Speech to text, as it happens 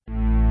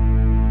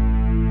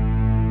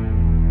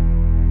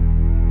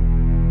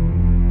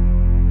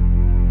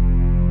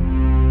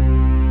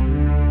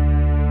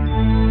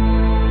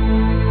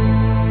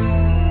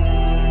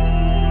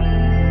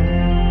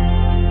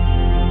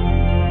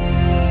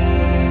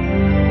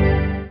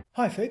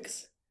Hi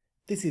folks,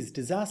 this is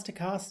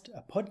Disastercast,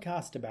 a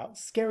podcast about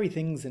scary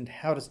things and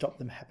how to stop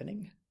them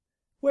happening.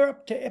 We're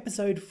up to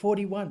episode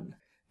 41,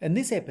 and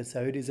this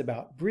episode is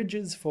about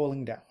bridges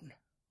falling down.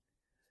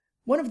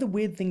 One of the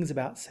weird things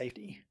about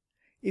safety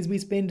is we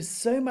spend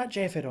so much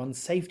effort on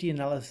safety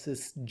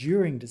analysis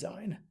during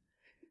design,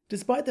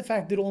 despite the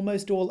fact that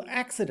almost all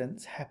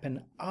accidents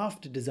happen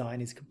after design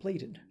is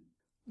completed.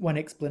 One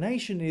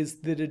explanation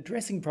is that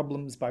addressing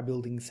problems by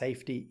building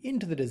safety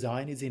into the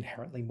design is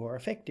inherently more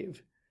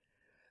effective.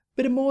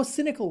 But a more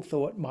cynical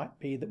thought might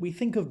be that we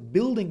think of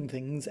building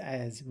things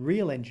as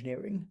real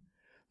engineering,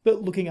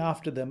 but looking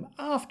after them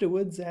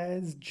afterwards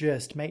as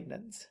just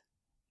maintenance.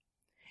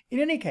 In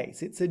any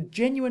case, it's a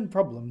genuine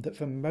problem that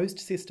for most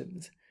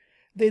systems,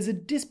 there's a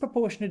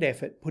disproportionate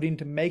effort put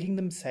into making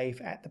them safe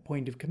at the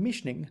point of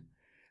commissioning,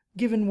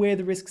 given where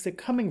the risks are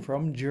coming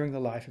from during the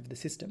life of the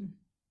system.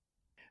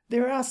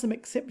 There are some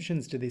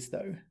exceptions to this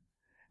though,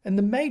 and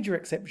the major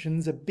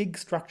exceptions are big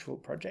structural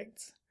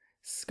projects.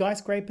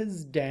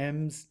 Skyscrapers,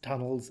 dams,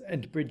 tunnels,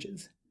 and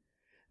bridges.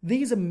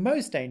 These are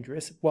most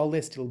dangerous while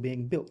they're still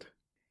being built.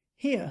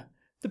 Here,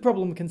 the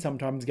problem can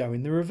sometimes go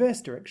in the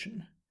reverse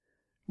direction.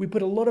 We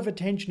put a lot of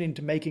attention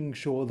into making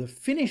sure the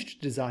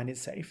finished design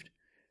is safe,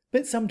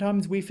 but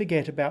sometimes we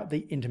forget about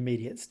the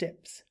intermediate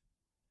steps.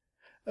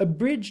 A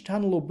bridge,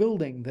 tunnel, or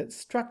building that's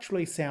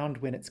structurally sound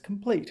when it's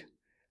complete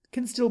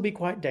can still be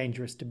quite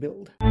dangerous to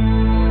build.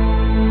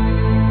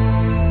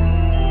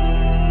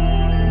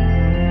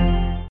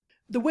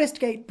 The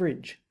Westgate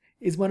Bridge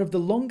is one of the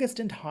longest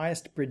and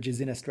highest bridges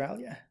in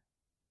Australia.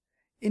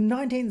 In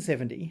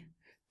 1970,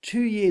 2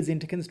 years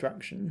into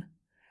construction,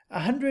 a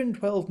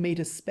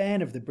 112-metre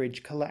span of the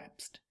bridge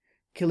collapsed,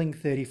 killing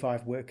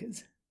 35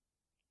 workers.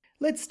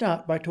 Let's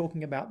start by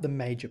talking about the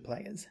major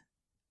players.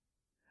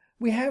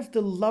 We have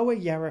the Lower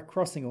Yarra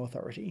Crossing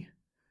Authority,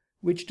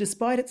 which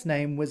despite its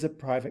name was a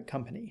private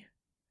company.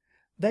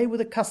 They were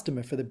the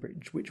customer for the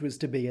bridge, which was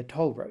to be a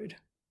toll road.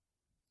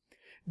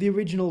 The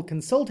original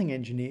consulting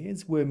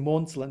engineers were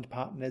Maunsell and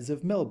Partners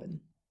of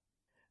Melbourne.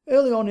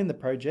 Early on in the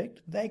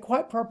project, they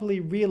quite properly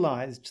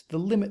realised the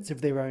limits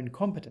of their own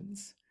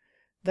competence.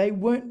 They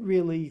weren't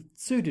really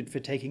suited for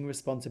taking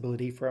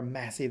responsibility for a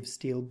massive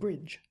steel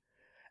bridge,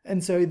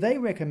 and so they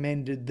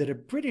recommended that a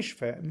British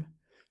firm,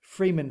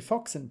 Freeman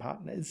Fox and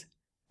Partners,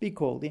 be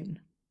called in.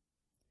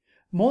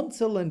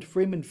 Maunsell and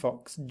Freeman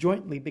Fox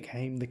jointly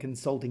became the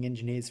consulting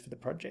engineers for the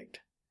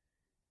project.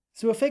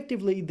 So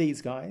effectively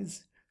these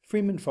guys,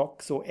 Freeman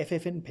Fox, or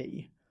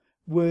FF&P,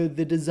 were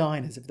the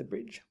designers of the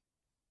bridge.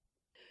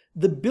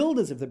 The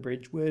builders of the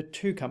bridge were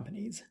two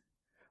companies,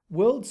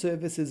 World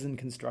Services and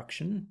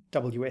Construction,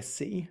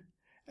 WSC,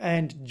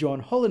 and John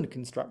Holland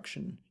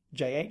Construction,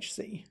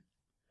 JHC.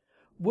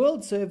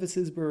 World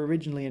Services were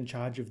originally in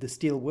charge of the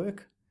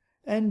steelwork,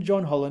 and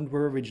John Holland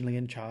were originally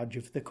in charge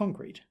of the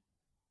concrete.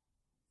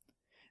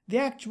 The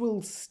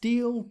actual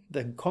steel,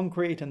 the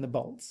concrete and the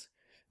bolts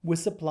were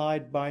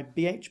supplied by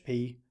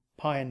BHP,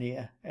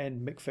 Pioneer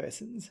and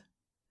McPherson's.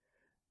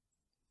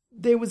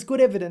 There was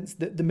good evidence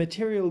that the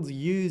materials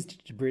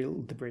used to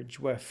build the bridge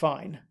were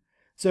fine,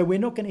 so we're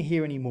not going to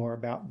hear any more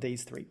about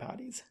these three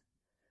parties.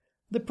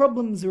 The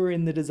problems were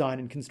in the design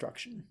and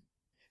construction.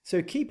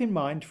 So keep in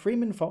mind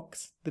Freeman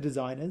Fox, the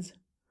designers,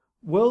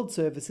 World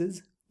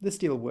Services, the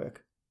steelwork,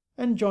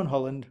 and John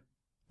Holland,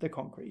 the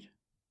concrete.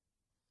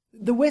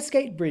 The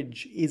Westgate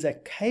Bridge is a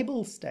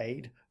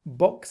cable-stayed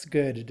box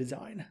girder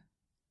design.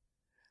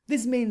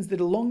 This means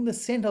that along the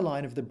centre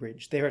line of the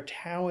bridge there are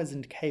towers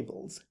and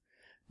cables,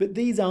 but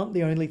these aren't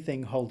the only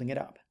thing holding it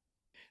up.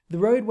 The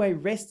roadway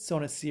rests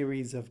on a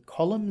series of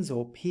columns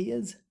or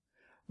piers,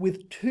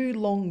 with two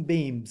long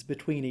beams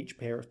between each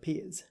pair of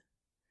piers.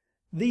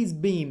 These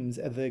beams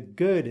are the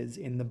girders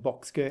in the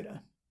box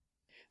girder.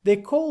 They're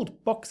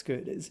called box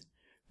girders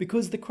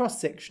because the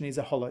cross-section is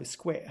a hollow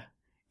square,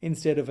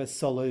 instead of a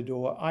solid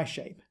or I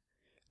shape.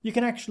 You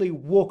can actually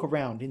walk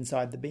around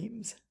inside the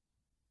beams.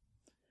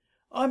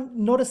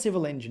 I'm not a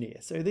civil engineer,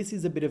 so this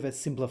is a bit of a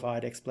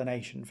simplified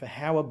explanation for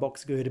how a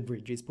box girder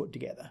bridge is put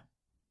together.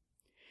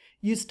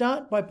 You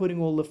start by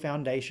putting all the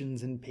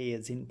foundations and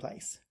piers in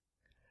place.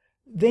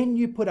 Then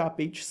you put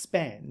up each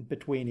span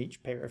between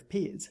each pair of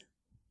piers.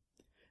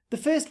 The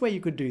first way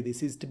you could do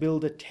this is to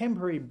build a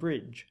temporary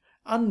bridge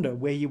under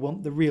where you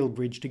want the real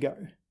bridge to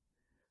go.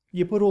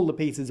 You put all the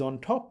pieces on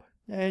top,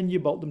 and you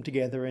bolt them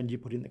together and you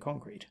put in the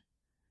concrete.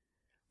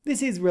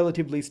 This is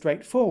relatively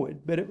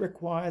straightforward, but it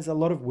requires a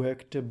lot of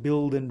work to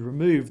build and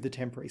remove the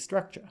temporary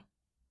structure.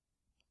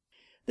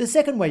 The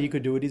second way you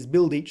could do it is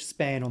build each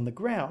span on the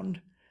ground,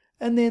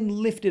 and then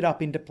lift it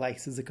up into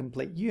place as a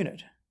complete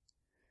unit.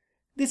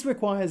 This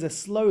requires a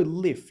slow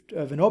lift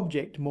of an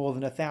object more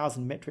than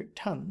 1,000 metric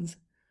tons,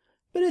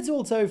 but it's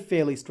also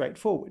fairly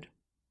straightforward.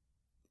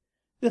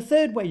 The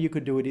third way you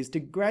could do it is to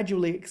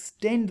gradually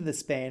extend the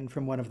span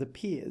from one of the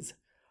piers,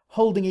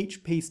 holding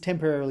each piece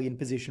temporarily in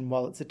position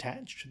while it's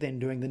attached, then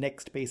doing the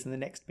next piece and the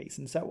next piece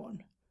and so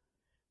on.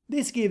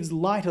 This gives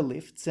lighter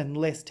lifts and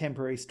less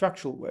temporary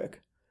structural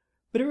work,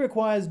 but it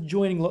requires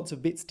joining lots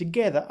of bits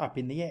together up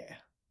in the air.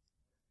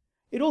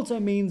 It also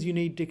means you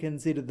need to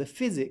consider the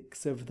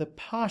physics of the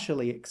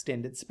partially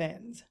extended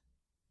spans.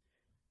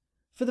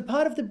 For the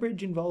part of the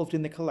bridge involved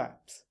in the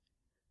collapse,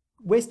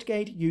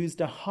 Westgate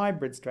used a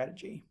hybrid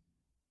strategy.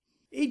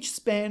 Each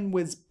span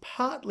was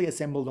partly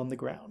assembled on the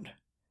ground.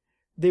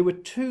 There were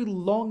two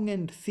long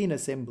and thin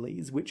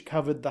assemblies which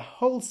covered the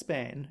whole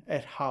span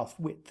at half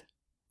width.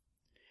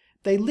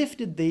 They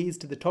lifted these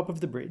to the top of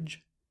the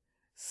bridge,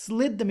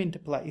 slid them into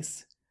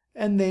place,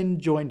 and then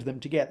joined them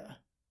together.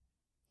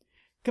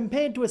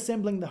 Compared to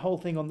assembling the whole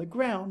thing on the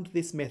ground,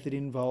 this method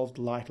involved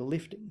lighter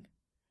lifting.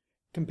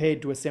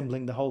 Compared to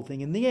assembling the whole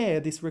thing in the air,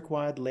 this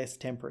required less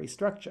temporary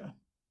structure.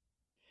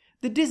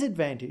 The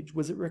disadvantage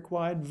was it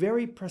required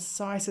very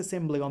precise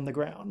assembly on the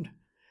ground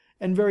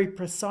and very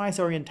precise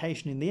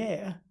orientation in the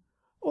air,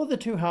 or the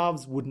two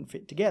halves wouldn't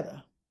fit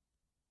together.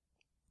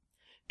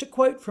 To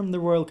quote from the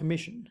Royal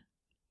Commission,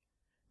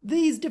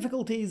 "These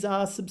difficulties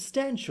are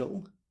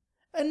substantial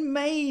and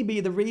may be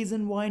the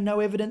reason why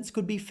no evidence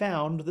could be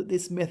found that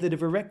this method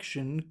of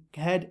erection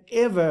had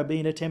ever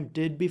been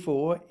attempted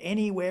before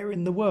anywhere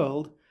in the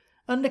world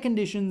under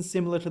conditions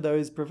similar to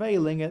those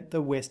prevailing at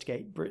the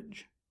Westgate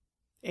Bridge."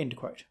 End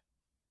quote.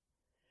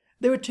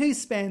 There were two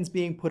spans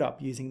being put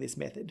up using this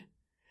method,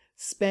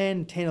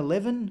 span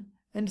 1011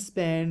 and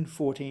span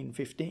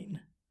 1415.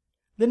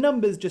 The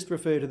numbers just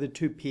refer to the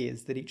two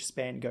piers that each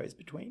span goes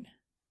between.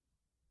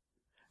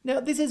 Now,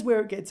 this is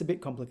where it gets a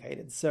bit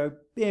complicated, so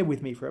bear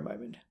with me for a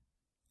moment.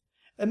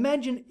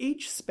 Imagine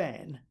each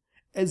span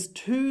as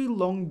two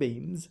long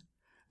beams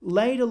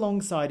laid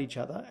alongside each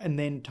other and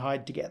then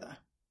tied together.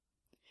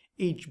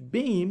 Each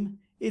beam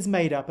is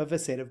made up of a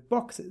set of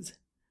boxes,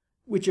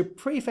 which are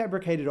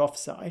prefabricated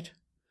off-site,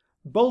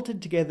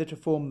 bolted together to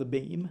form the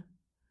beam,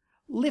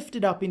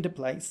 lifted up into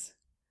place,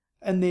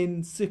 and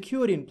then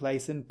secured in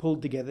place and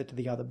pulled together to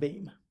the other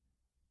beam.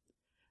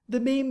 The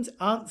beams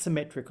aren't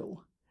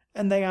symmetrical,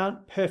 and they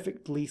aren't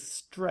perfectly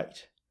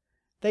straight.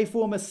 They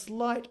form a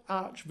slight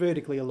arch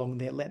vertically along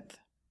their length.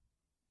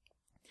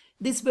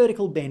 This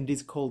vertical bend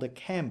is called a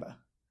camber.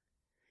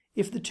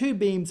 If the two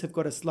beams have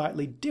got a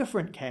slightly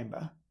different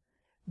camber,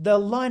 they'll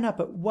line up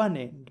at one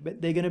end,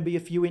 but they're going to be a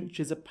few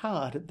inches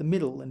apart at the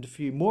middle and a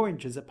few more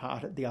inches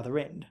apart at the other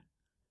end.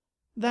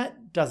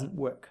 That doesn't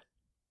work.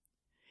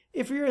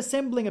 If you're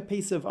assembling a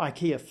piece of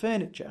IKEA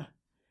furniture,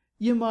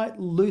 you might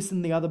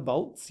loosen the other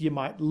bolts, you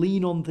might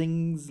lean on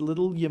things a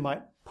little, you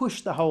might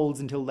push the holes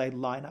until they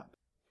line up.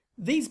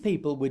 These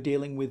people were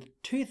dealing with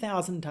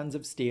 2,000 tons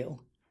of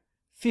steel,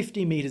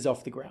 50 metres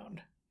off the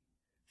ground.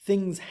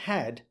 Things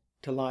had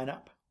to line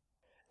up.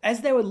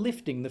 As they were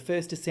lifting the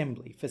first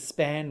assembly for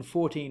span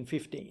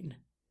 1415,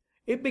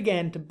 it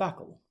began to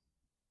buckle.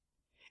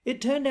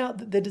 It turned out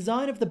that the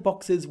design of the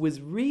boxes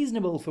was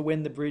reasonable for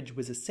when the bridge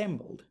was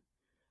assembled,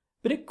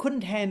 but it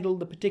couldn't handle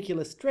the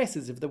particular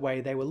stresses of the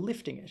way they were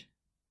lifting it.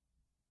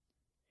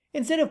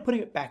 Instead of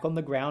putting it back on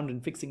the ground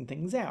and fixing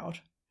things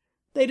out,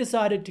 they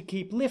decided to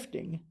keep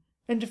lifting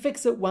and to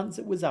fix it once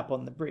it was up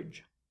on the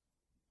bridge.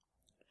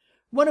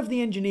 One of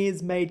the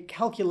engineers made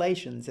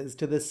calculations as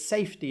to the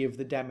safety of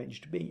the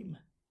damaged beam.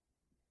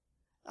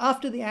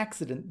 After the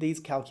accident, these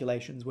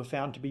calculations were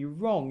found to be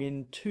wrong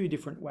in two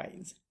different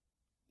ways.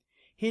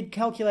 He had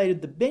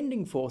calculated the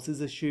bending forces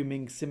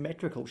assuming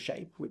symmetrical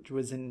shape, which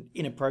was an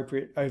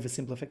inappropriate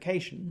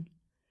oversimplification,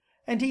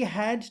 and he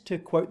had, to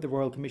quote the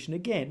Royal Commission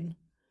again,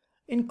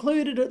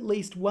 included at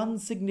least one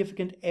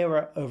significant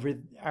error of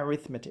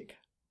arithmetic.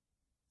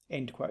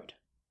 End quote.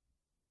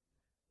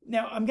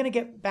 Now, I'm going to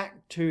get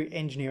back to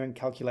engineering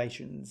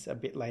calculations a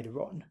bit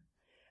later on,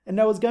 and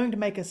I was going to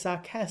make a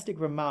sarcastic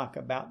remark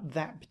about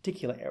that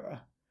particular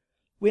error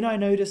when I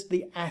noticed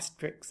the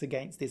asterisks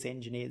against this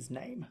engineer's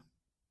name.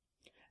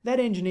 That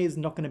engineer's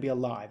not going to be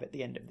alive at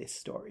the end of this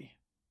story.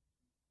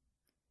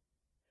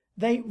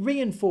 They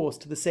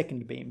reinforced the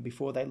second beam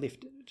before they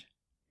lifted it.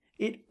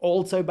 It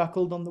also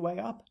buckled on the way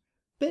up,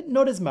 but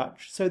not as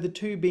much, so the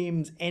two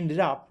beams ended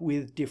up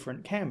with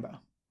different camber.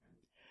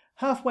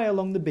 Halfway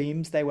along the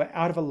beams, they were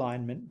out of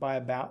alignment by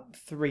about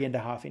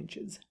 3.5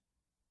 inches.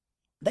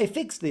 They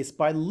fixed this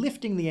by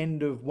lifting the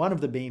end of one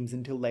of the beams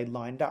until they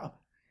lined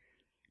up,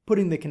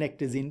 putting the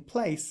connectors in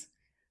place,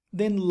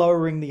 then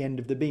lowering the end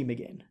of the beam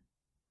again.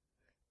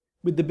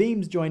 With the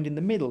beams joined in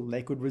the middle,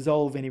 they could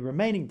resolve any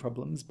remaining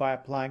problems by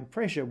applying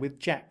pressure with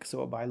jacks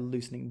or by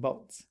loosening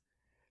bolts.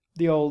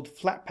 The old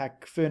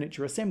flat-pack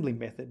furniture assembly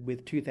method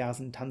with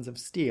 2,000 tons of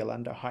steel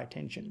under high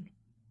tension.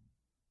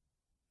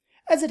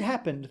 As it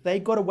happened, they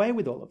got away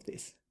with all of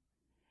this.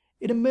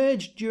 It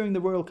emerged during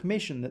the Royal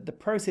Commission that the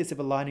process of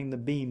aligning the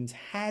beams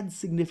had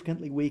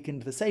significantly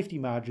weakened the safety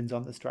margins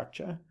on the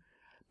structure,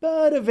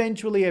 but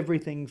eventually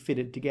everything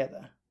fitted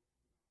together.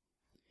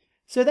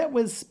 So that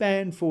was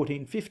span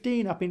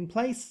 1415 up in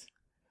place.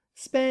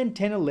 Span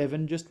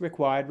 1011 just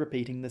required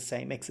repeating the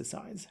same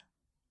exercise.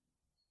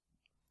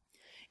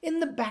 In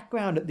the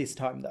background at this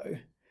time, though,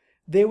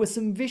 there were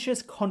some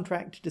vicious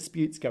contract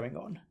disputes going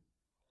on.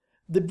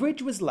 The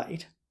bridge was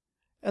late,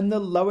 and the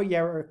Lower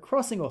Yarra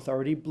Crossing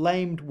Authority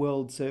blamed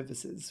World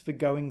Services for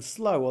going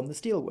slow on the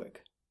steelwork.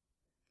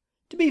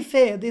 To be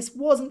fair, this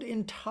wasn't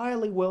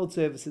entirely World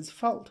Service's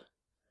fault.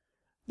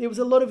 There was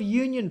a lot of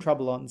union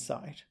trouble on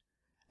site,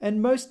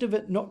 and most of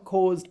it not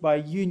caused by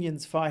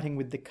unions fighting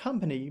with the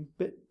company,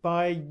 but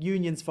by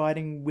unions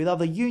fighting with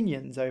other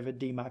unions over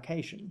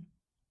demarcation.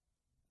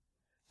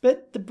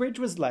 But the bridge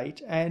was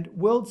late, and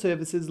World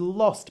Services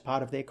lost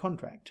part of their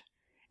contract,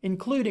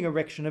 including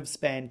erection of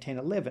span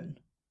 1011.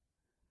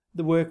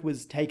 The work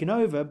was taken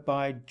over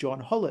by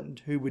John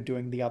Holland, who were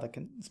doing the other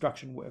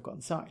construction work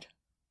on site.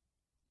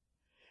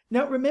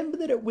 Now remember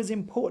that it was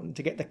important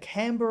to get the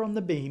camber on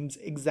the beams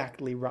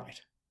exactly right.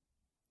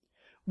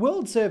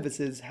 World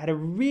Services had a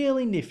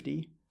really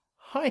nifty,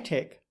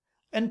 high-tech,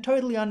 and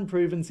totally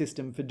unproven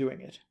system for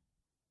doing it.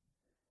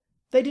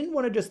 They didn't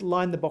want to just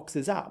line the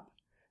boxes up,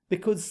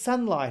 because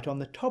sunlight on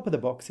the top of the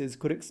boxes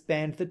could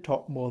expand the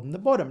top more than the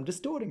bottom,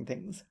 distorting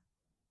things.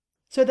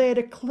 So they had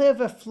a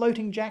clever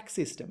floating jack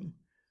system,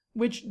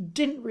 which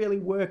didn't really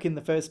work in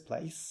the first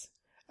place,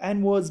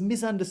 and was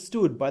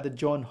misunderstood by the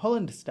John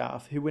Holland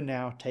staff who were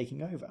now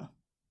taking over.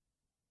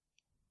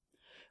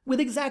 With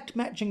exact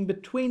matching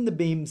between the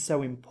beams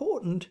so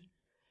important,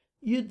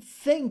 you'd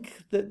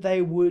think that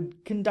they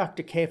would conduct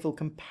a careful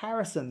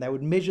comparison. They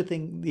would measure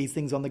these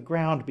things on the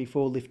ground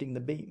before lifting the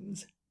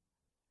beams.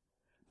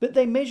 But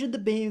they measured the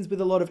beams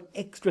with a lot of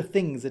extra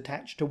things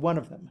attached to one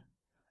of them,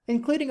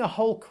 including a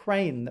whole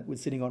crane that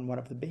was sitting on one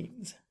of the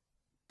beams.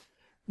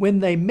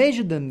 When they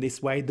measured them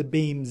this way, the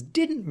beams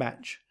didn't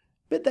match,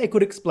 but they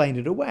could explain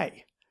it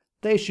away.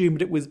 They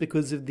assumed it was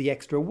because of the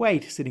extra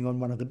weight sitting on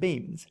one of the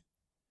beams.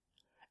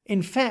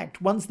 In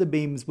fact, once the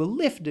beams were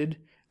lifted,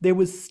 there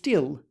was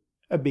still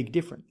a big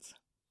difference.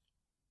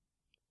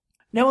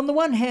 Now, on the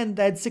one hand,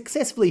 they'd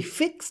successfully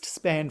fixed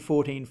span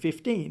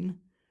 1415,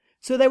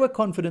 so they were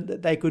confident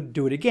that they could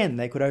do it again.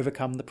 They could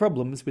overcome the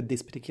problems with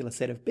this particular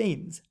set of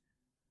beams.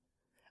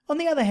 On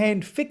the other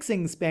hand,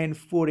 fixing span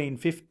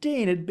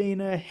 1415 had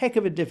been a heck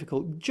of a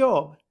difficult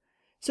job,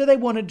 so they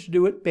wanted to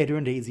do it better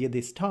and easier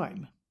this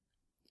time.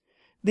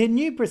 Their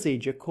new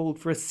procedure called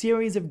for a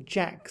series of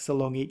jacks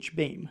along each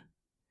beam.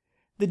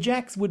 The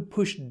jacks would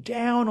push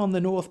down on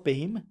the north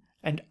beam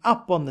and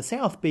up on the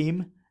south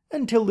beam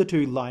until the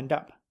two lined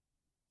up.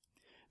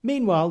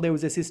 Meanwhile, there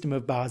was a system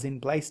of bars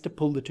in place to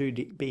pull the two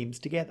beams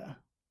together.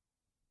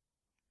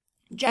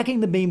 Jacking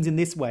the beams in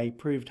this way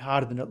proved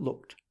harder than it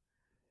looked.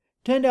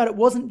 Turned out it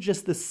wasn't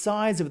just the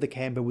size of the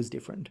camber was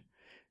different.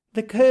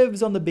 The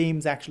curves on the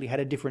beams actually had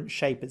a different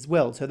shape as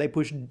well, so they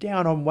pushed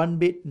down on one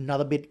bit,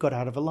 another bit got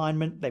out of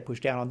alignment, they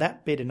pushed down on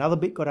that bit, another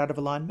bit got out of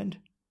alignment.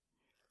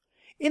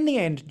 In the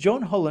end,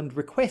 John Holland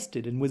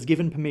requested and was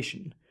given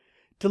permission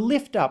to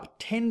lift up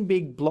 10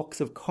 big blocks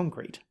of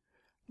concrete,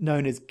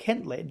 known as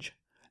Kentledge,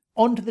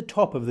 onto the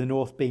top of the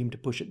north beam to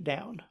push it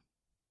down.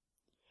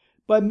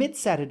 By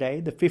mid-Saturday,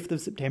 the 5th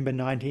of September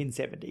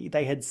 1970,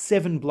 they had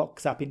 7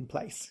 blocks up in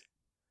place.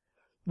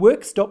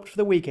 Work stopped for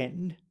the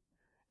weekend,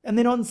 and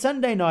then on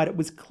Sunday night it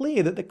was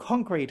clear that the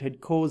concrete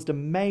had caused a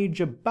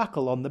major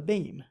buckle on the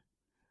beam.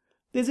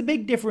 There's a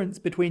big difference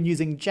between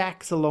using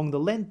jacks along the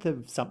length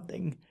of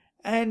something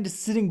and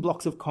sitting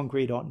blocks of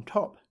concrete on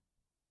top.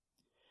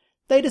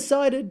 They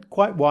decided,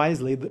 quite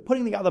wisely, that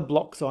putting the other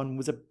blocks on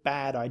was a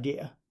bad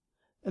idea,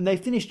 and they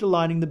finished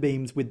aligning the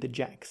beams with the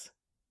jacks.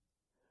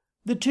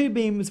 The two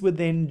beams were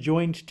then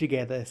joined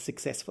together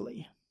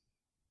successfully.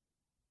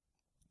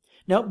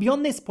 Now,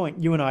 beyond this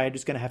point, you and I are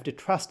just going to have to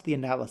trust the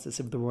analysis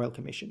of the Royal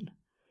Commission,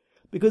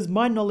 because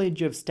my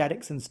knowledge of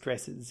statics and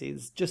stresses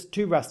is just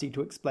too rusty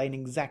to explain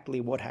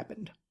exactly what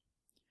happened.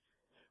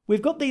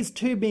 We've got these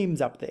two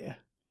beams up there,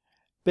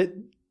 but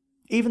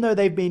even though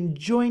they've been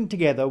joined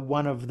together,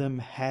 one of them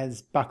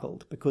has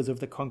buckled because of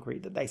the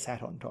concrete that they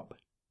sat on top.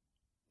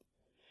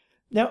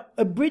 Now,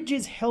 a bridge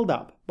is held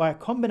up by a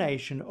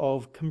combination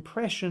of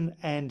compression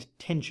and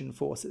tension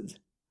forces.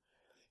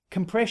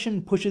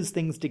 Compression pushes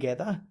things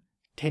together,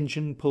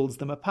 tension pulls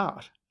them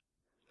apart.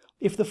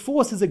 If the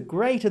forces are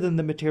greater than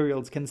the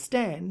materials can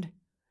stand,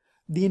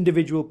 the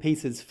individual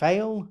pieces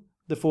fail,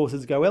 the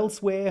forces go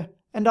elsewhere,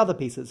 and other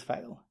pieces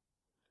fail.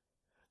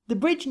 The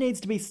bridge needs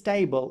to be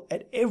stable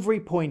at every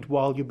point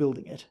while you're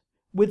building it,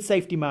 with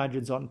safety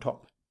margins on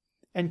top,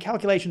 and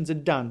calculations are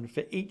done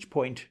for each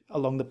point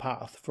along the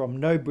path from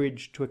no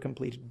bridge to a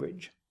completed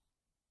bridge.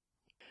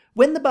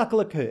 When the buckle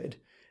occurred,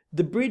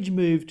 the bridge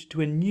moved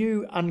to a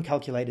new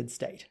uncalculated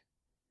state.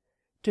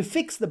 To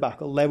fix the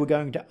buckle, they were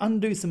going to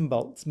undo some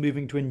bolts,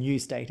 moving to a new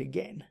state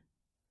again.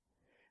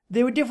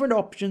 There were different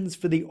options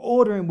for the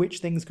order in which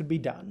things could be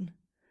done,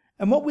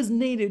 and what was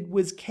needed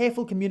was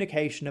careful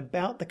communication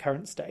about the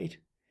current state,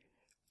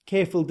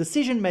 careful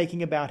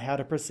decision-making about how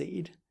to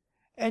proceed,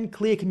 and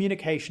clear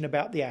communication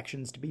about the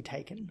actions to be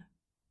taken.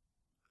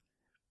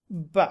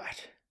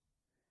 But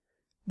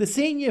the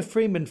senior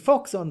Freeman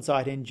Fox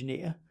on-site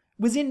engineer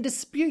was in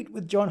dispute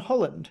with John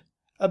Holland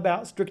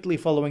about strictly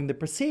following the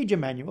procedure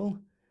manual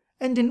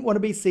and didn't want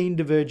to be seen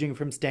diverging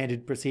from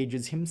standard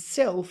procedures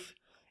himself,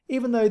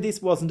 even though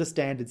this wasn't a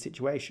standard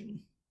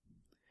situation.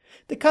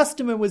 The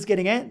customer was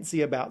getting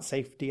antsy about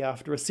safety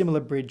after a similar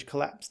bridge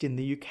collapsed in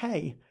the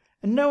UK,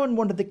 and no one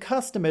wanted the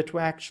customer to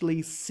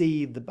actually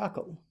see the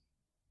buckle.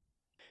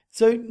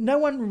 So no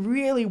one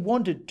really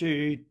wanted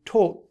to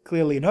talk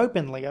clearly and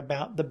openly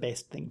about the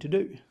best thing to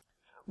do.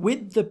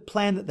 With the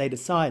plan that they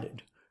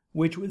decided,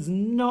 which was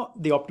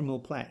not the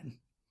optimal plan,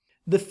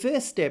 the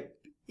first step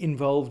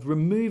involved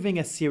removing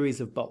a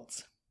series of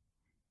bolts.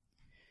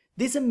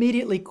 This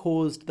immediately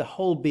caused the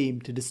whole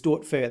beam to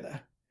distort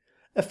further,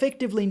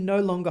 effectively no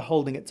longer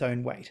holding its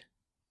own weight.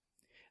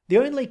 The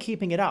only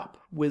keeping it up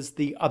was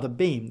the other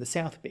beam, the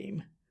south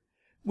beam,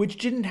 which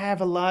didn't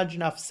have a large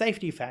enough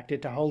safety factor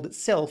to hold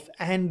itself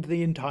and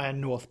the entire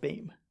north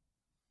beam.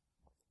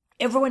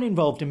 Everyone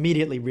involved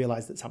immediately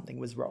realised that something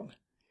was wrong.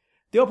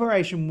 The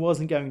operation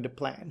wasn't going to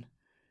plan,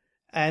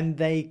 and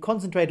they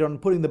concentrated on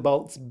putting the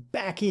bolts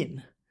back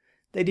in.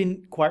 They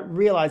didn't quite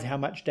realise how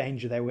much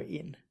danger they were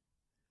in.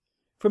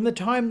 From the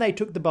time they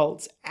took the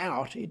bolts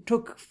out, it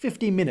took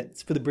 50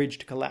 minutes for the bridge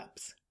to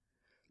collapse.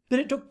 But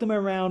it took them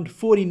around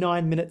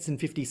 49 minutes and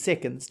 50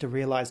 seconds to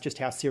realise just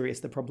how serious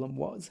the problem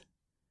was.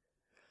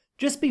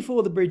 Just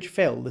before the bridge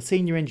fell, the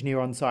senior engineer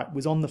on site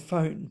was on the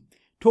phone,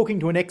 talking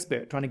to an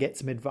expert trying to get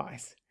some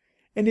advice.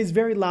 And his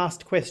very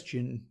last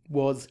question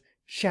was,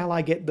 "Shall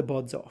I get the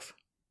bods off?"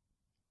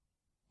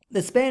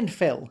 The span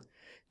fell,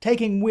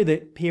 taking with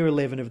it Pier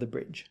 11 of the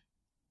bridge.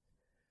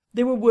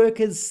 There were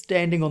workers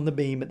standing on the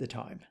beam at the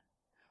time.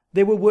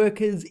 There were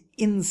workers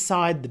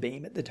inside the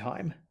beam at the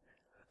time.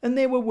 And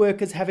there were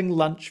workers having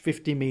lunch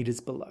 50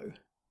 metres below.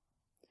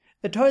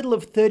 A total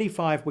of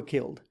 35 were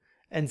killed,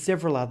 and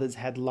several others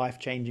had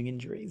life-changing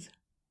injuries.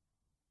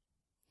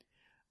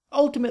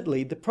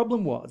 Ultimately, the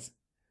problem was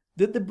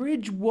that the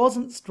bridge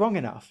wasn't strong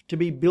enough to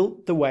be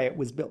built the way it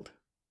was built.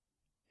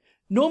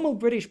 Normal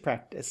British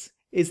practice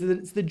is that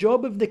it's the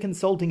job of the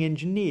consulting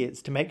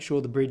engineers to make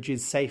sure the bridge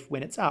is safe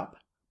when it's up,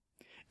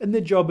 and the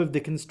job of the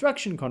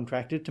construction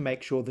contractor to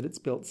make sure that it's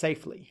built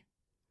safely,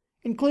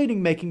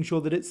 including making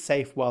sure that it's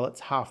safe while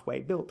it's halfway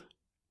built.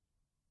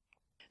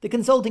 The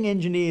consulting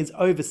engineers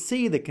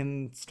oversee the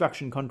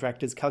construction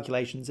contractor's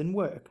calculations and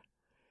work,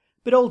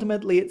 but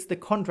ultimately it's the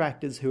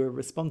contractors who are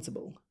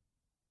responsible.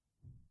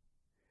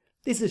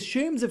 This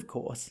assumes, of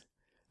course,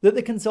 that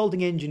the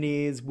consulting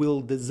engineers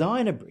will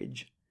design a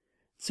bridge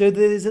so that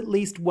there's at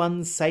least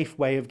one safe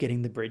way of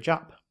getting the bridge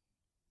up.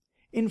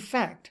 In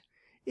fact,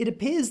 it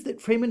appears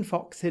that Freeman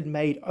Fox had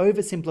made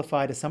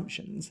oversimplified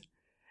assumptions,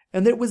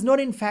 and that it was not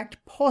in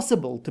fact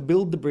possible to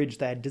build the bridge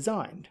they had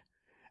designed,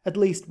 at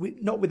least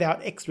not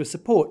without extra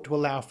support to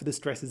allow for the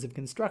stresses of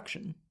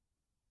construction.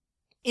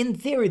 In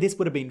theory, this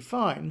would have been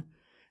fine,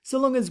 so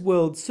long as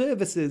World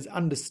Services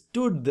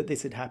understood that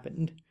this had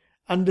happened,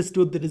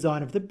 understood the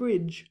design of the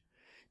bridge,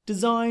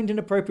 designed an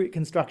appropriate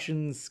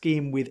construction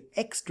scheme with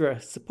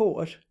extra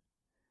support,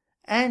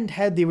 and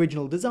had the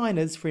original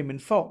designers, Freeman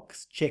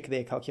Fox, check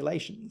their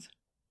calculations.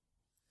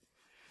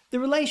 The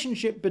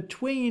relationship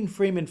between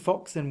Freeman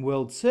Fox and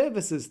World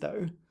Services,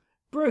 though,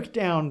 broke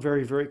down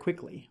very, very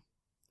quickly.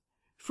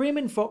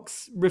 Freeman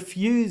Fox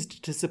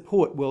refused to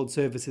support World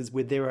Services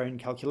with their own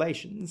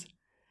calculations,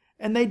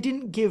 and they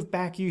didn't give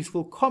back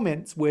useful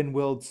comments when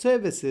World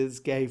Services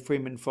gave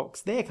Freeman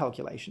Fox their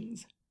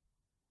calculations.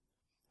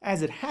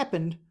 As it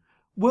happened,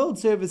 World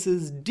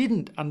Services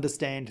didn't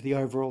understand the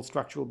overall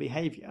structural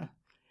behaviour,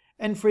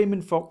 and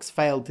Freeman Fox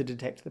failed to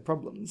detect the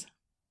problems.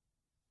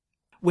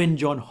 When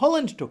John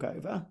Holland took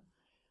over,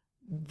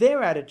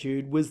 their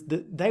attitude was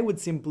that they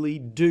would simply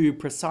do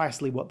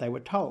precisely what they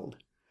were told.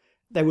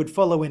 They would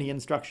follow any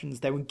instructions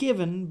they were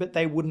given, but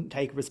they wouldn't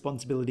take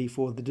responsibility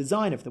for the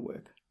design of the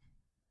work.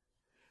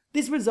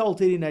 This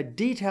resulted in a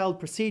detailed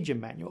procedure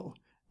manual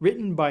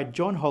written by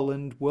John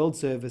Holland, World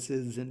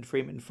Services, and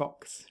Freeman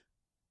Fox.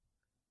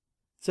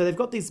 So they've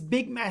got this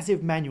big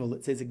massive manual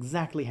that says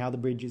exactly how the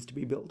bridge is to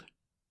be built.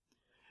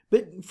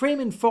 But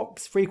Freeman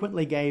Fox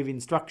frequently gave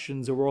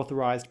instructions or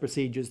authorised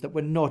procedures that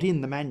were not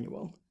in the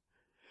manual.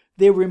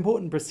 There were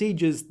important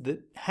procedures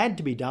that had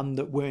to be done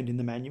that weren't in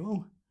the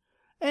manual,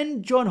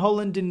 and John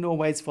Holland didn't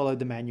always follow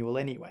the manual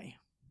anyway.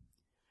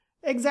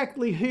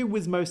 Exactly who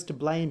was most to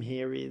blame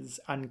here is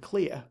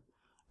unclear.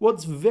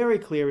 What's very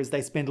clear is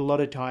they spend a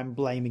lot of time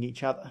blaming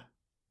each other.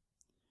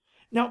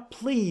 Now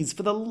please,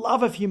 for the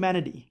love of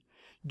humanity,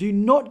 do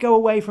not go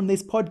away from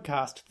this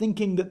podcast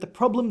thinking that the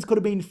problems could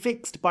have been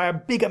fixed by a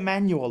bigger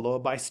manual or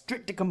by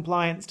stricter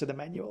compliance to the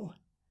manual.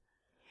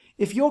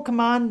 If your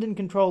command and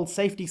control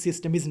safety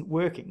system isn't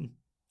working,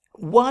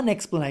 one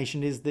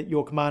explanation is that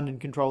your command and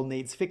control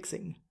needs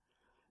fixing.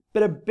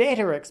 But a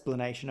better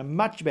explanation, a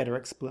much better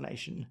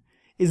explanation,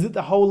 is that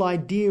the whole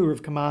idea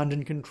of command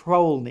and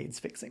control needs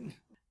fixing.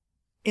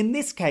 In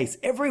this case,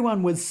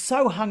 everyone was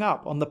so hung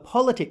up on the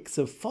politics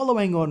of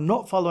following or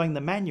not following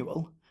the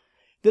manual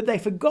that they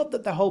forgot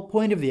that the whole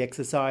point of the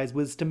exercise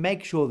was to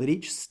make sure that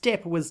each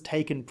step was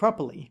taken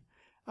properly,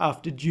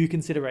 after due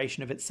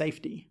consideration of its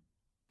safety.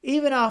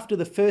 Even after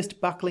the first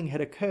buckling had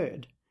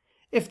occurred,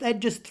 if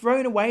they'd just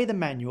thrown away the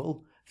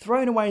manual,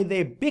 thrown away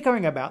their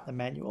bickering about the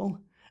manual,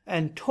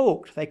 and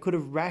talked, they could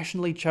have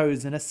rationally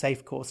chosen a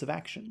safe course of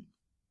action.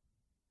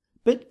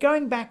 But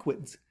going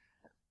backwards,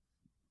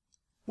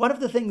 one of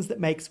the things that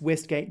makes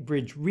Westgate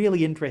Bridge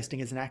really interesting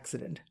as an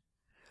accident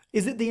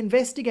is that the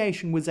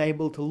investigation was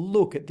able to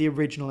look at the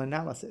original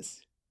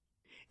analysis.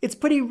 It's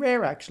pretty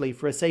rare, actually,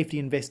 for a safety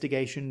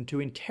investigation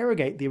to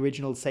interrogate the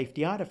original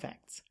safety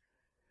artifacts.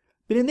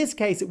 But in this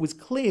case, it was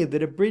clear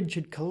that a bridge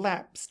had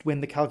collapsed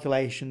when the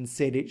calculations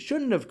said it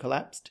shouldn't have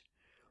collapsed.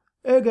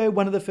 Ergo,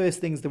 one of the first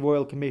things the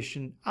Royal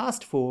Commission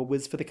asked for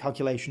was for the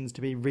calculations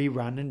to be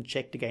rerun and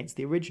checked against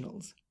the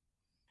originals.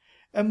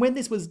 And when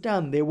this was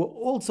done, there were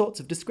all sorts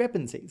of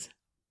discrepancies.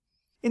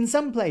 In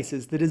some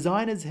places, the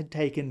designers had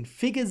taken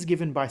figures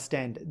given by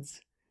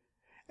standards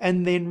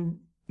and then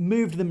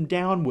moved them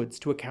downwards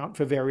to account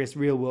for various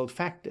real-world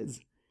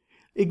factors,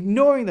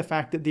 ignoring the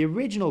fact that the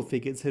original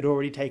figures had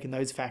already taken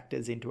those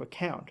factors into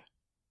account.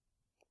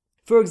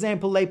 For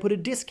example, they put a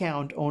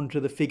discount onto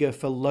the figure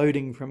for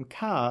loading from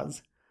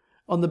cars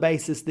on the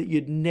basis that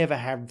you'd never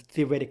have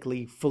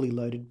theoretically fully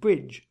loaded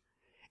bridge,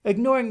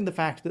 ignoring the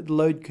fact that the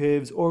load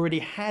curves already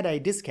had a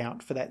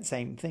discount for that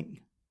same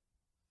thing.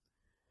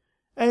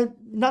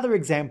 Another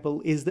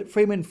example is that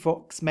Freeman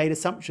Fox made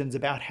assumptions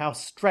about how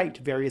straight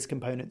various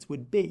components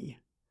would be.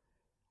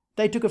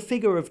 They took a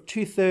figure of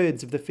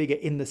 2/3 of the figure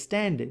in the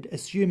standard,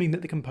 assuming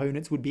that the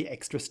components would be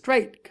extra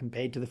straight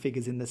compared to the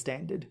figures in the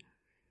standard.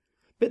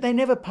 But they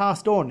never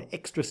passed on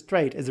extra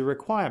straight as a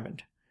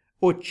requirement,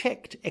 or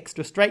checked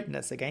extra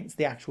straightness against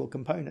the actual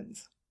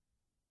components.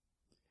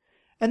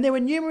 And there were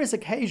numerous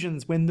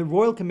occasions when the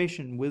Royal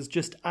Commission was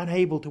just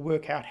unable to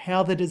work out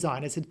how the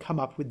designers had come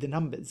up with the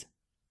numbers.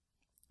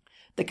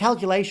 The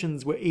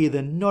calculations were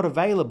either not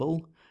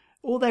available,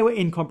 or they were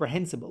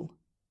incomprehensible.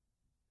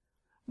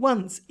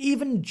 Once,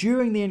 even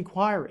during the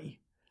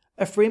inquiry,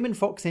 a Freeman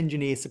Fox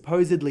engineer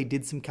supposedly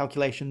did some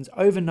calculations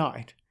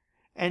overnight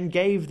and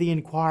gave the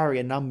inquiry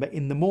a number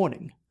in the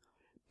morning,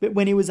 but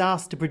when he was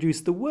asked to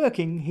produce the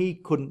working, he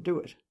couldn't do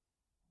it.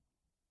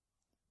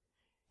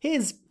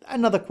 Here's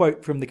another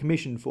quote from the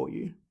Commission for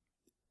you.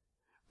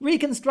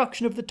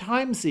 Reconstruction of the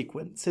time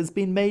sequence has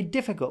been made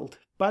difficult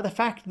by the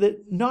fact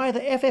that neither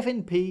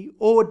FFNP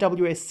or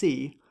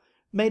WSC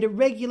made a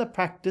regular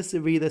practice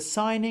of either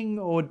signing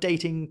or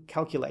dating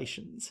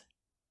calculations.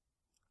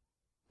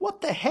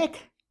 What the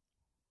heck?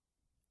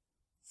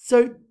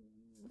 So,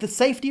 the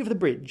safety of the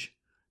bridge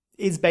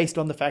is based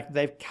on the fact that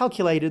they've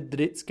calculated that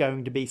it's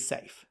going to be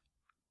safe.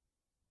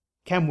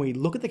 Can we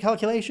look at the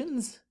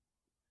calculations?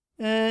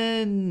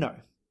 No.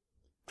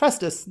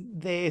 Trust us,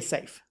 they're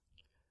safe.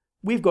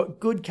 We've got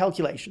good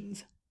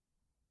calculations.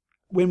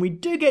 When we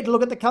do get to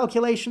look at the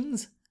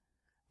calculations,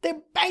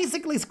 they're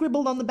basically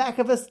scribbled on the back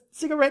of a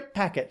cigarette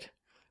packet.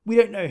 We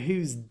don't know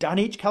who's done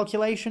each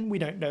calculation. We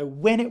don't know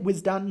when it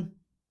was done.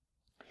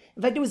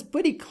 In fact, it was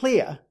pretty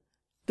clear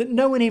that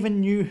no one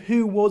even knew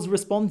who was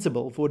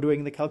responsible for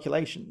doing the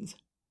calculations.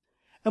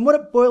 And what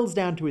it boils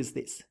down to is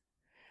this.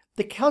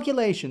 The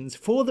calculations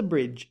for the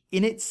bridge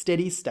in its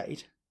steady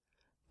state,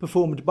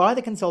 performed by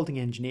the consulting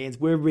engineers,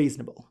 were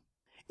reasonable.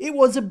 It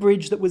was a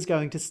bridge that was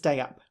going to stay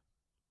up.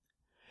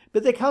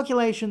 But the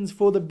calculations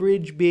for the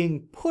bridge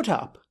being put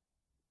up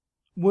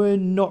were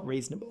not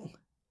reasonable.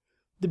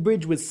 The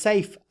bridge was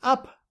safe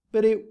up,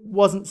 but it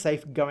wasn't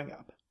safe going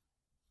up.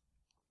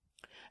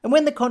 And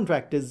when the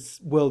contractors,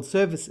 World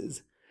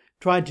Services,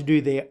 tried to do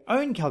their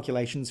own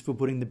calculations for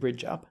putting the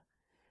bridge up,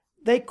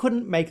 they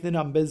couldn't make the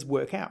numbers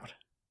work out.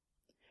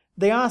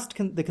 They asked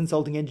the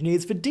consulting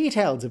engineers for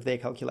details of their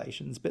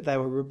calculations, but they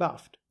were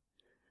rebuffed.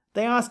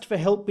 They asked for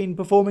help in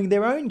performing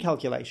their own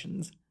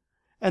calculations,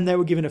 and they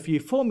were given a few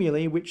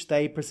formulae which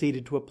they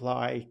proceeded to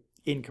apply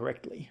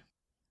incorrectly.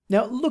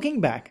 Now,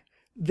 looking back,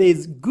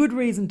 there's good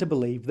reason to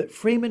believe that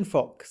Freeman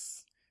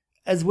Fox,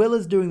 as well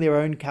as doing their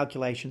own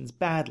calculations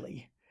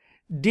badly,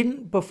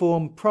 didn't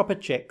perform proper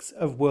checks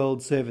of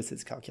World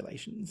Services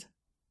calculations.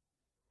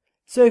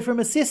 So from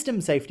a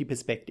system safety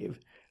perspective,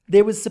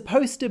 there was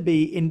supposed to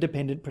be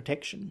independent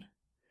protection.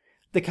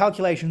 The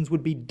calculations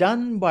would be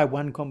done by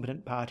one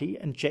competent party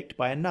and checked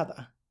by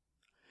another.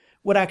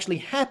 What actually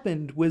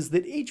happened was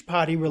that each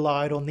party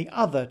relied on the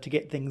other to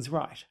get things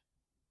right.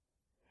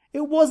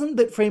 It wasn't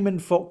that Freeman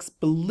Fox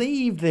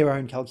believed their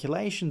own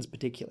calculations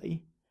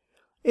particularly.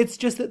 It's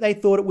just that they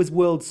thought it was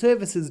World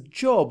Services'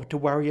 job to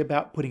worry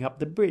about putting up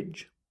the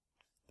bridge.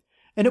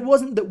 And it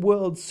wasn't that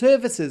World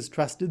Services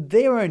trusted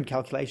their own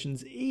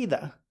calculations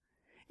either.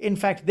 In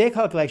fact, their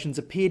calculations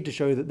appeared to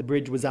show that the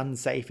bridge was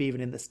unsafe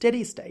even in the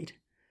steady state.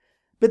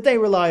 But they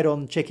relied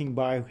on checking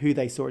by who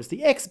they saw as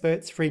the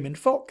experts, Freeman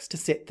Fox, to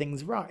set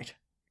things right.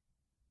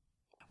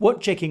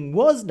 What checking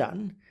was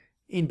done,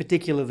 in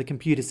particular the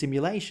computer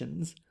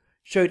simulations,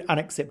 showed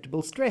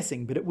unacceptable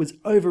stressing, but it was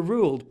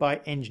overruled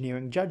by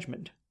engineering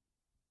judgment.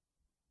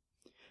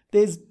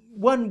 There's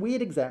one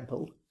weird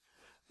example.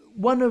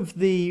 One of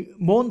the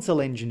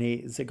Maunsell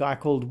engineers, a guy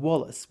called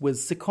Wallace,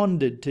 was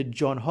seconded to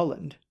John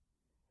Holland.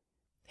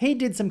 He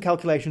did some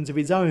calculations of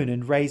his own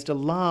and raised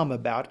alarm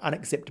about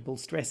unacceptable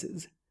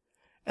stresses.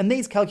 And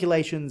these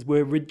calculations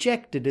were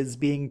rejected as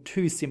being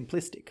too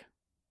simplistic.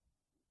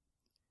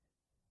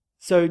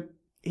 So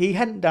he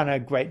hadn't done a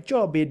great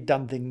job, he'd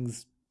done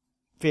things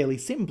fairly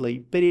simply,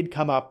 but he'd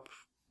come up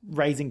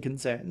raising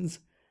concerns.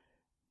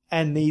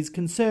 And these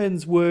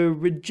concerns were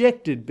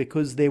rejected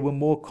because there were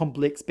more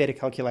complex, better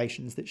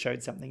calculations that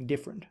showed something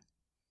different.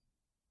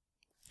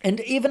 And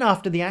even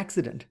after the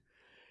accident,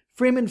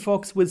 Freeman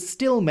Fox was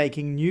still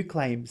making new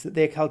claims that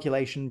their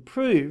calculation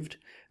proved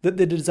that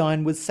the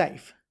design was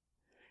safe.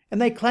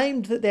 And they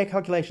claimed that their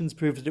calculations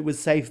proved that it was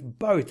safe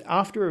both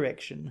after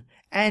erection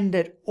and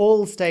at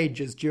all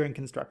stages during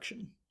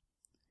construction.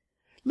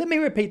 Let me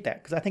repeat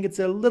that, because I think it's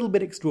a little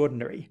bit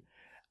extraordinary.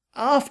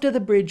 After the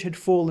bridge had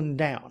fallen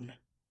down,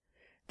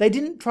 they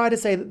didn't try to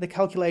say that the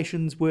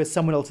calculations were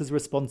someone else's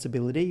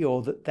responsibility,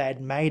 or that they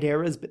had made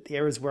errors but the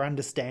errors were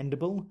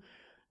understandable,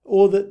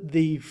 or that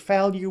the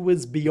failure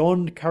was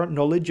beyond current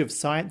knowledge of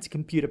science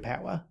computer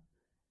power.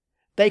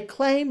 They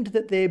claimed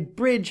that their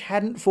bridge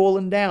hadn't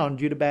fallen down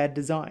due to bad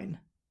design.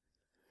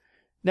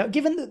 Now,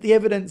 given that the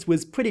evidence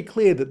was pretty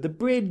clear that the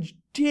bridge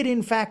did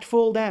in fact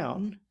fall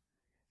down,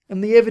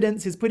 and the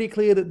evidence is pretty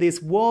clear that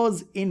this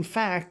was in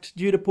fact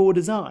due to poor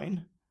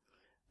design,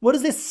 what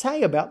does this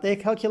say about their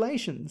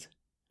calculations?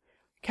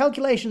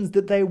 Calculations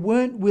that they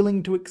weren't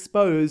willing to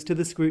expose to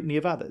the scrutiny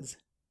of others.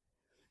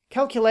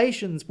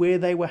 Calculations where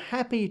they were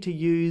happy to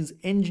use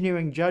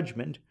engineering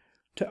judgment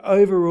to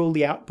overrule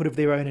the output of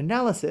their own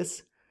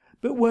analysis,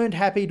 but weren't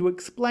happy to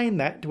explain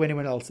that to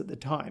anyone else at the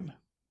time.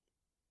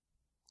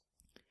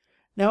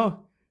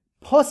 Now,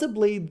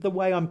 possibly the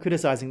way I'm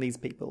criticizing these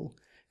people,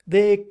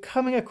 they're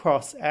coming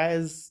across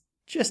as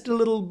just a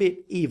little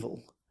bit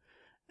evil.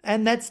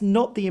 And that's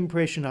not the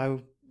impression I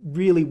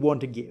really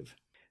want to give.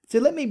 So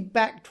let me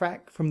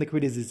backtrack from the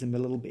criticism a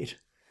little bit.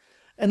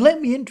 And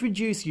let me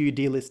introduce you,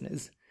 dear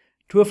listeners,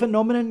 to a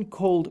phenomenon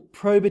called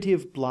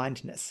probative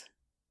blindness.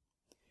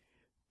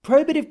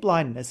 Probative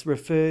blindness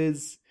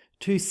refers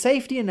to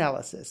safety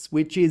analysis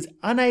which is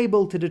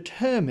unable to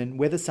determine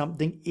whether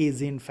something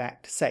is in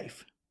fact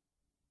safe.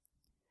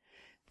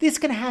 This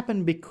can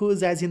happen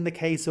because, as in the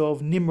case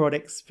of Nimrod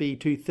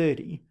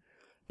XV230,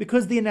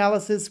 because the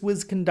analysis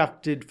was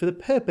conducted for the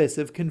purpose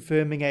of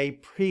confirming a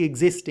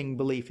pre-existing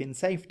belief in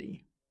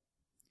safety.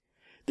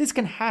 This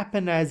can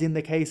happen, as in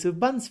the case of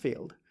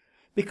Buncefield,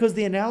 because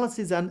the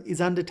analysis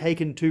is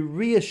undertaken to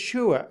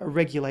reassure a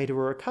regulator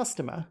or a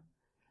customer,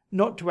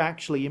 not to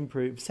actually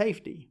improve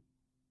safety.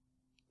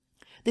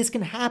 This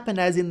can happen,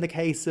 as in the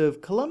case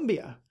of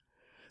Columbia,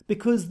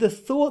 because the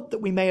thought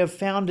that we may have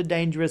found a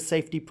dangerous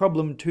safety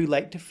problem too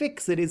late to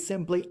fix it is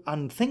simply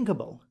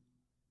unthinkable.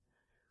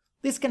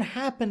 This can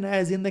happen,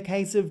 as in the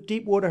case of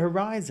Deepwater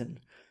Horizon,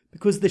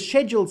 because the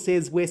schedule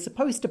says we're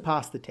supposed to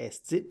pass the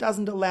tests. It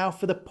doesn't allow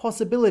for the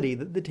possibility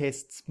that the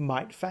tests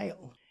might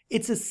fail.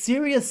 It's a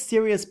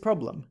serious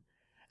problem,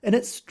 and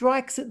it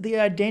strikes at the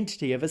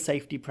identity of a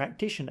safety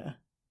practitioner.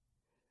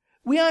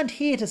 We aren't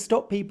here to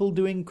stop people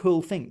doing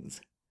cool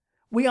things.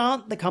 We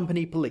aren't the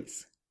company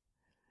police.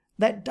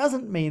 That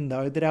doesn't mean,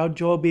 though, that our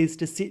job is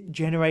to sit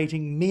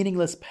generating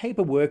meaningless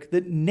paperwork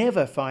that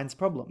never finds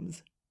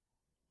problems.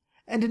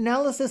 And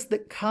analysis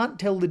that can't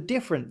tell the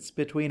difference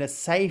between a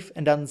safe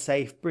and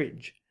unsafe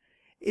bridge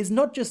is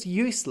not just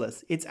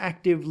useless, it's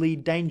actively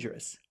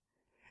dangerous.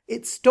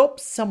 It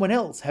stops someone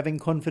else having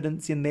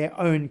confidence in their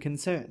own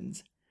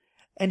concerns,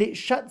 and it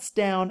shuts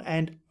down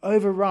and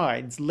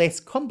overrides less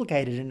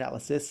complicated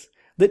analysis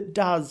that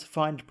does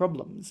find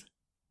problems.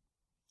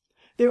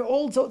 There are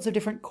all sorts of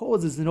different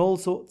causes and all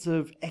sorts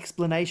of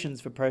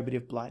explanations for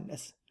probative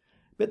blindness,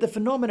 but the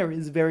phenomena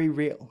is very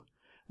real.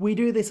 We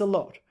do this a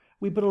lot.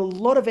 We put a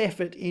lot of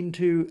effort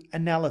into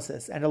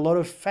analysis and a lot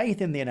of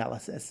faith in the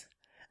analysis,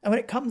 and when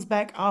it comes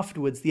back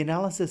afterwards, the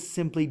analysis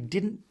simply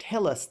didn't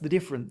tell us the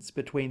difference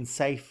between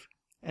safe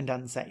and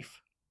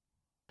unsafe.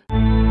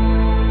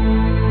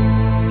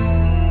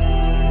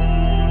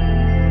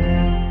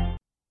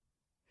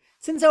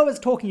 Since I was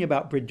talking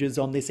about bridges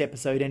on this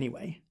episode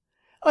anyway,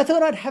 I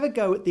thought I'd have a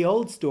go at the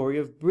old story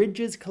of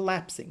bridges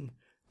collapsing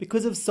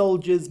because of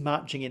soldiers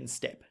marching in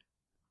step.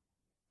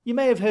 You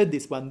may have heard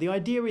this one. The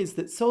idea is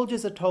that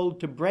soldiers are told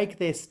to break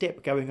their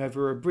step going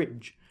over a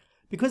bridge,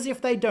 because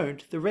if they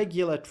don't, the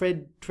regular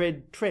tread,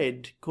 tread,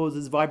 tread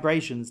causes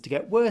vibrations to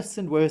get worse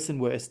and worse and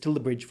worse till the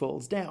bridge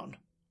falls down.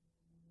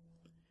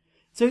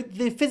 So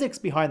the physics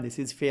behind this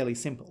is fairly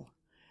simple.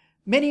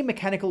 Many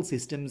mechanical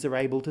systems are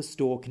able to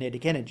store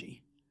kinetic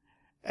energy.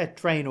 A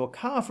train or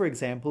car, for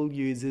example,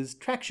 uses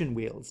traction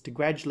wheels to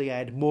gradually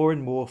add more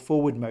and more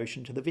forward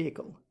motion to the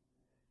vehicle.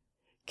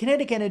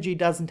 Kinetic energy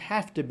doesn't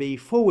have to be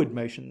forward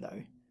motion,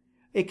 though.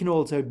 It can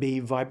also be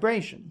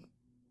vibration.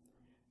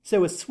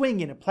 So a swing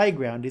in a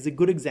playground is a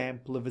good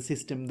example of a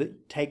system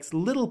that takes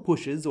little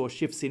pushes or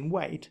shifts in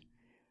weight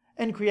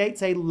and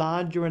creates a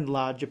larger and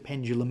larger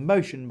pendulum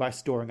motion by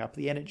storing up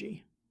the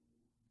energy.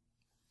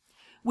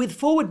 With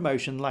forward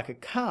motion, like a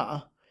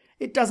car,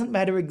 it doesn't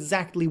matter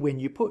exactly when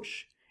you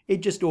push.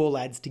 It just all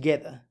adds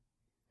together.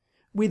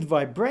 With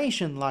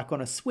vibration, like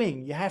on a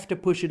swing, you have to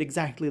push at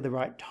exactly the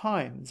right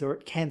times or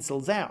it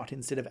cancels out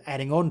instead of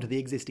adding on to the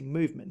existing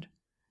movement.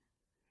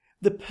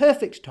 The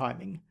perfect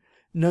timing,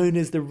 known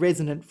as the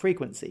resonant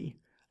frequency,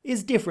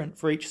 is different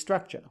for each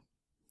structure.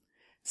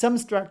 Some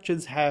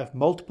structures have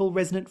multiple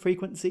resonant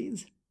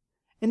frequencies,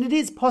 And it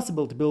is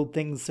possible to build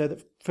things so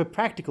that for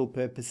practical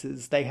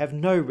purposes they have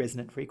no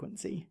resonant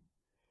frequency.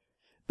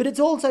 But it's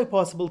also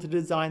possible to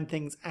design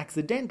things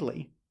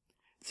accidentally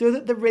so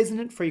that the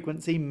resonant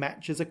frequency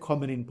matches a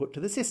common input to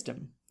the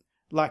system,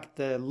 like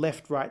the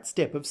left-right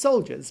step of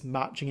soldiers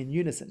marching in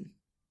unison.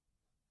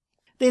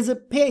 There's a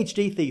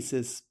PhD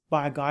thesis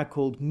by a guy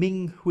called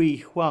Ming Hui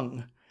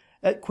Huang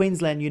at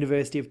Queensland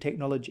University of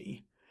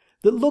Technology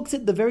that looks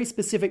at the very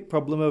specific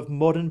problem of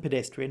modern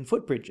pedestrian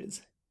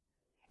footbridges.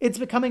 It's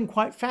becoming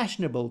quite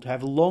fashionable to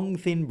have long,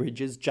 thin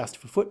bridges just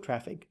for foot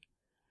traffic,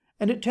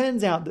 and it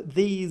turns out that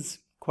these,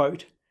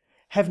 quote,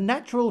 have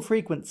natural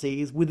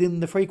frequencies within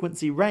the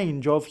frequency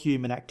range of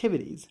human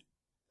activities.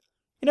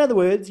 In other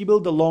words, you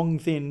build a long,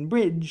 thin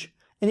bridge,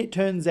 and it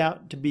turns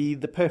out to be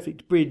the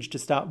perfect bridge to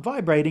start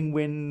vibrating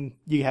when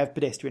you have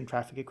pedestrian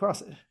traffic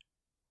across it.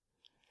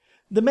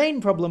 The main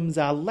problems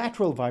are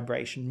lateral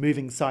vibration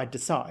moving side to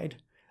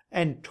side,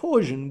 and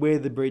torsion where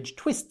the bridge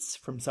twists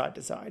from side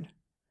to side.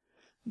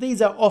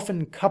 These are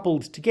often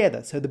coupled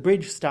together, so the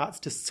bridge starts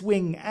to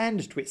swing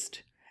and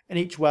twist, and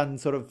each one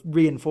sort of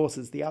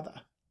reinforces the other.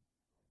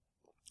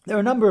 There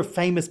are a number of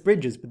famous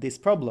bridges with this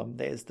problem.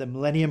 There's the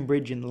Millennium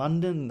Bridge in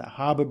London, the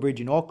Harbour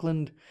Bridge in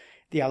Auckland,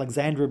 the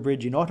Alexandra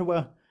Bridge in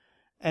Ottawa,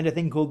 and a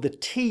thing called the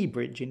T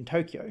Bridge in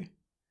Tokyo.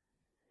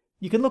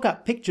 You can look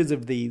up pictures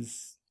of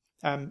these,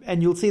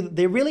 and you'll see that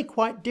they're really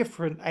quite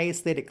different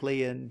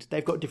aesthetically, and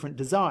they've got different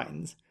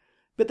designs,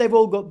 but they've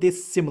all got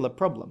this similar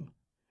problem.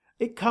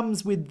 It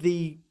comes with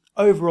the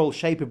overall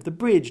shape of the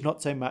bridge,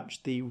 not so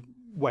much the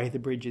way the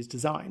bridge is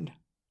designed.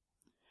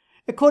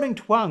 According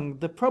to Huang,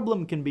 the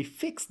problem can be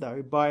fixed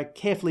though by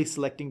carefully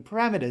selecting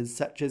parameters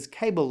such as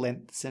cable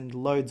lengths and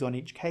loads on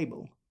each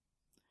cable.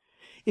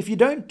 If you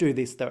don't do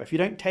this though, if you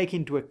don't take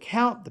into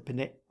account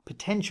the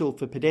potential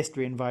for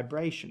pedestrian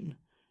vibration,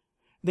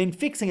 then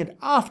fixing it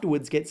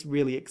afterwards gets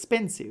really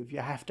expensive. You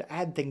have to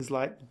add things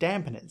like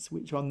dampeners,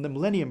 which on the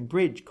Millennium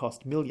Bridge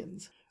cost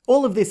millions.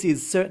 All of this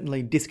is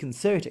certainly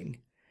disconcerting,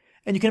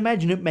 and you can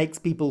imagine it makes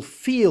people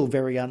feel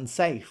very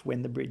unsafe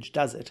when the bridge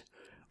does it,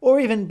 or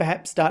even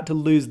perhaps start to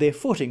lose their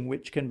footing,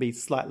 which can be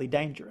slightly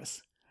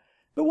dangerous.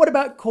 But what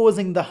about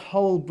causing the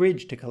whole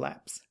bridge to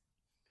collapse?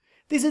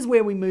 This is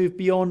where we move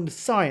beyond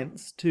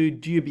science to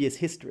dubious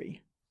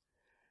history.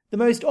 The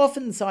most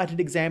often cited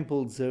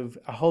examples of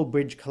a whole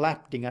bridge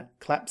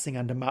collapsing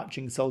under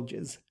marching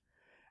soldiers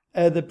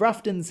are the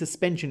Brufton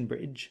Suspension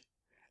Bridge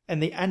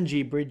and the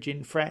Anji Bridge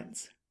in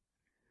France.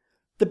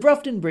 The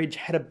Brufton Bridge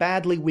had a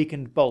badly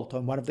weakened bolt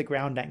on one of the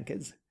ground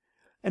anchors,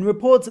 and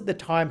reports at the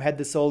time had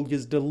the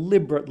soldiers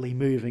deliberately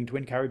moving to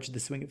encourage the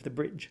swing of the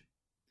bridge.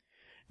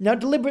 Now,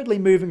 deliberately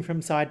moving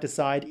from side to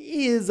side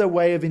is a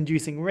way of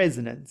inducing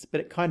resonance, but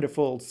it kind of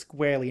falls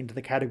squarely into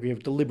the category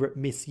of deliberate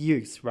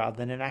misuse rather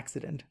than an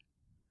accident.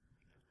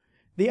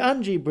 The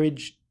Anji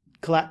Bridge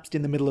collapsed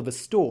in the middle of a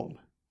storm.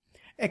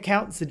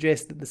 Accounts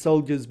suggest that the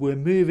soldiers were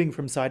moving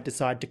from side to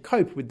side to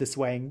cope with the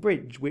swaying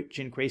bridge, which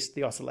increased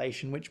the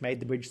oscillation, which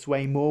made the bridge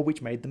sway more,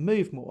 which made them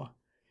move more.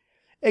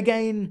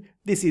 Again,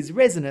 this is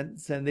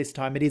resonance, and this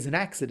time it is an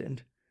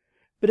accident,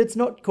 but it's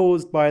not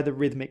caused by the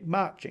rhythmic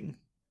marching.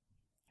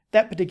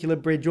 That particular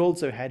bridge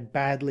also had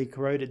badly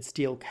corroded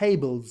steel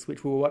cables,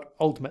 which were what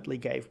ultimately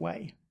gave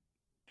way.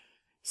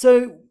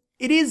 So,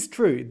 it is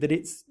true that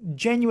it's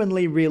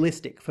genuinely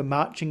realistic for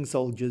marching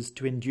soldiers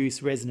to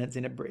induce resonance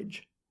in a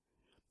bridge.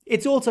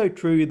 It's also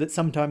true that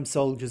sometimes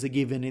soldiers are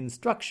given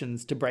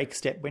instructions to break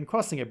step when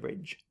crossing a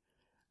bridge.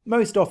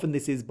 Most often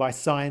this is by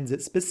signs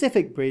at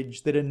specific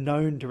bridges that are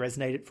known to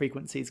resonate at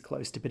frequencies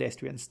close to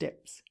pedestrian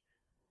steps.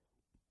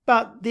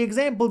 But the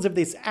examples of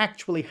this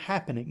actually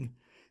happening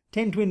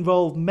tend to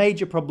involve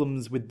major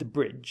problems with the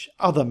bridge,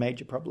 other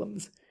major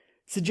problems,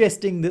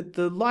 suggesting that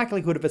the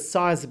likelihood of a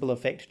sizable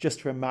effect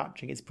just from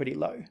marching is pretty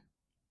low.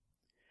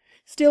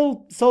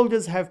 Still,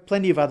 soldiers have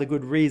plenty of other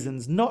good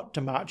reasons not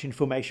to march in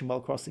formation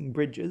while crossing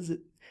bridges.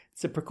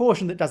 It's a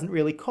precaution that doesn't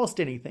really cost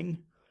anything,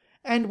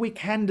 and we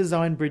can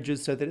design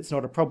bridges so that it's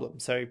not a problem,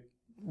 so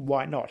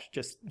why not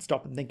just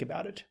stop and think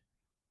about it?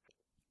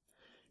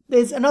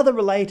 There's another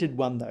related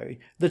one though,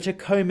 the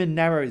Tacoma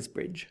Narrows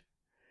Bridge.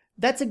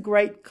 That's a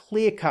great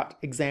clear-cut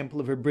example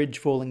of a bridge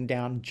falling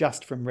down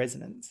just from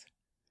resonance.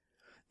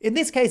 In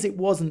this case it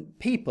wasn't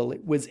people,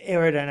 it was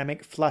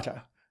aerodynamic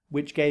flutter,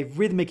 which gave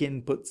rhythmic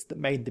inputs that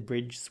made the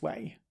bridge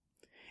sway.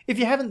 If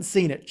you haven't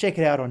seen it, check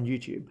it out on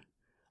YouTube.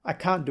 I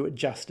can't do it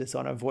justice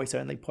on a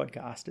voice-only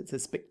podcast. It's a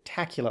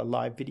spectacular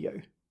live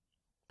video.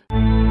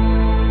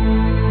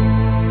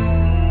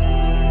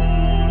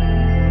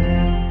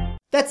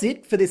 That's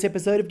it for this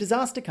episode of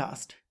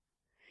Disastercast.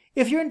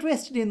 If you're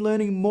interested in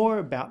learning more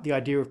about the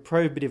idea of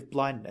prohibitive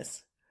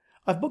blindness,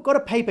 I've got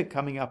a paper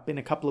coming up in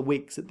a couple of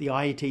weeks at the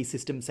IET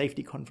System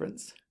Safety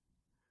Conference.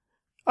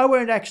 I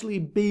won't actually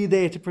be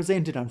there to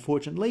present it,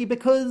 unfortunately,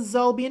 because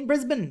I'll be in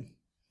Brisbane.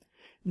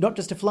 Not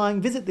just a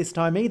flying visit this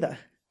time either.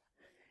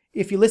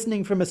 If you're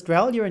listening from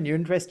Australia and you're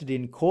interested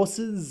in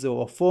courses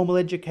or formal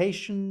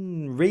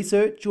education,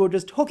 research, or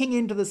just hooking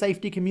into the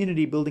safety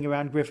community building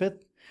around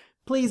Griffith,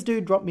 please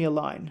do drop me a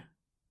line.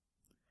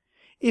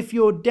 If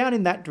you're down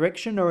in that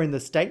direction or in the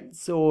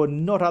States or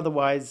not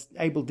otherwise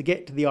able to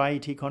get to the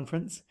IET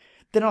conference,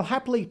 then I'll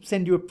happily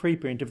send you a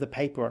preprint of the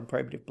paper on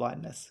probative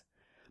blindness.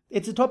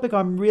 It's a topic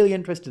I'm really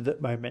interested in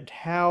at the moment,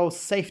 how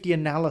safety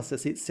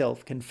analysis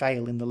itself can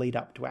fail in the lead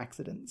up to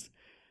accidents.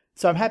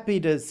 So I'm happy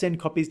to send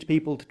copies to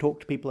people, to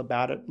talk to people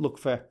about it, look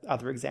for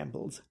other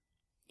examples.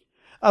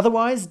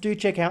 Otherwise, do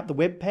check out the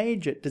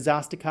webpage at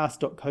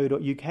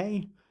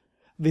disastercast.co.uk.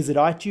 Visit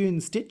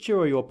iTunes, Stitcher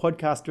or your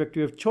podcast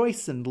directory of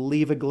choice and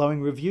leave a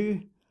glowing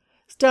review.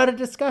 Start a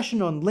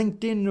discussion on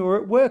LinkedIn or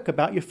at work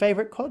about your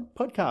favourite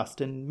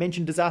podcast and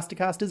mention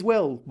Disastercast as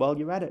well while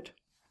you're at it.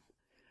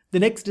 The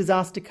next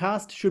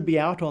Disastercast should be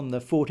out on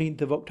the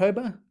 14th of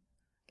October.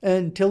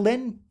 Until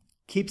then,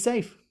 keep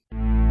safe.